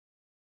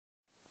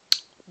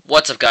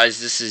What's up,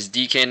 guys? This is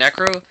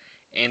DKnecro,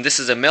 and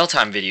this is a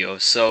mailtime video.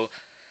 So,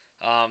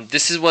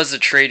 was a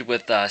trade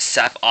with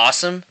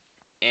sefawesome,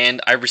 and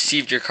I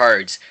received your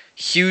cards.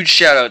 Huge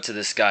shout out to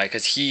this guy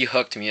because he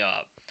hooked me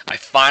up. I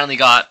finally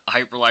got a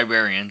Hyper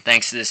Librarian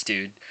thanks to this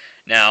dude.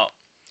 Now,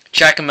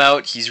 check him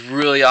out. He's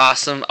really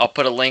awesome. I'll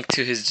put a link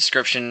to his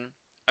description.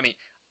 A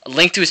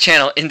link to his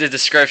channel in the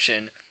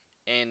description,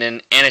 and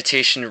an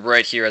annotation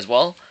right here as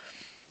well.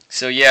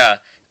 So yeah.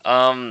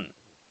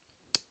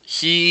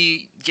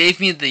 He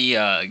gave me the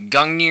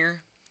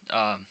Gungnir,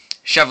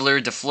 Chevalier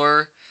de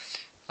Fleur,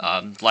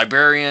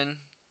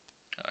 Librarian,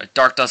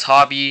 Dark Dust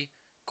Hobby,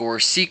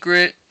 Gore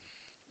Secret,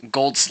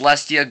 Gold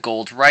Celestia,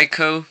 Gold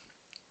Raikou,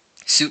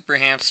 Super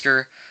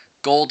Hamster,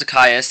 Gold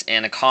Caius,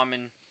 and a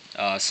common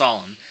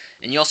Solemn.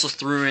 And you also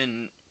threw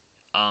in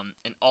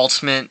an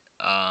ultimate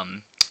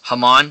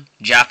Hamon,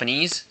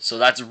 Japanese, so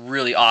that's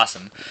really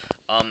awesome.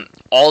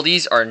 All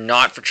these are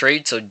not for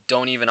trade, so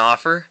don't even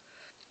offer.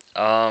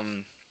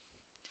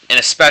 And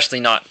especially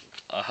not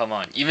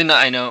Hamon. Even though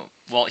I know,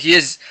 well, he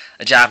is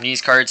a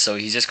Japanese card, so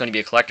he's just going to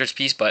be a collector's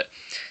piece, but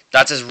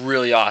that's just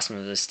really awesome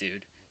of this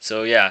dude.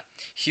 So yeah,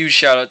 huge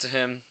shout out to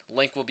him.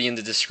 Link will be in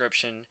the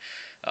description.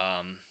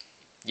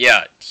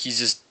 Yeah, he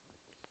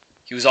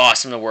was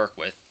awesome to work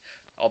with.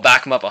 I'll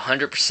back him up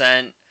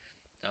 100%.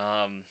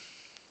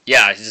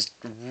 Yeah, he's just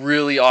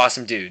really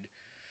awesome dude.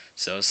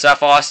 So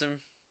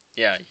sefawesome,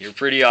 yeah, you're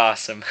pretty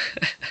awesome.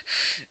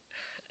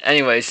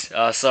 Anyways,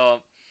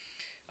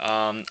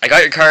 I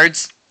got your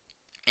cards,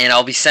 and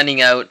I'll be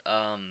sending out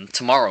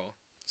tomorrow.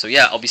 So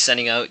yeah, I'll be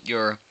sending out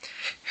your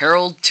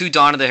Herald, 2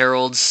 Dawn of the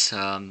Heralds,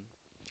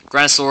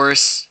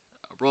 Granosaurus,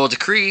 Royal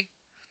Decree,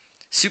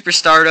 Super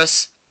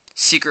Stardust,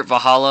 Secret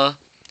Valhalla,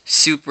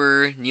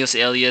 Super Neos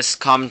Alias,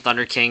 Common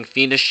Thunder King,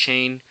 Fiendish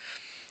Chain,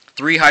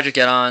 3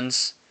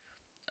 Hydrogeddons,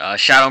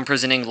 Shadow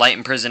Imprisoning, Light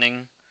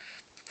Imprisoning,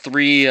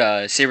 3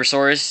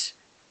 Sabersaurus,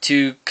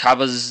 2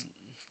 Cabazals,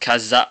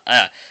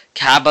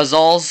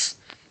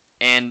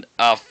 and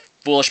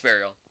Foolish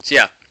Burial. So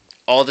yeah,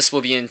 all this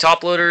will be in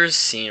top loaders,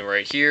 seen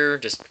right here,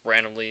 just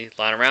randomly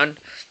lying around.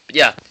 But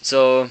yeah,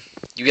 so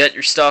you get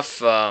your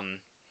stuff.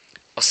 I'll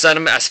send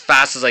them as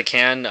fast as I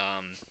can.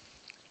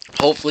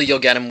 Hopefully you'll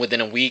get them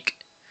within a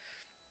week.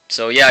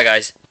 So yeah,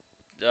 guys,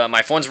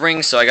 my phone's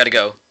ringing, so I gotta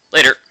go.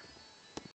 Later.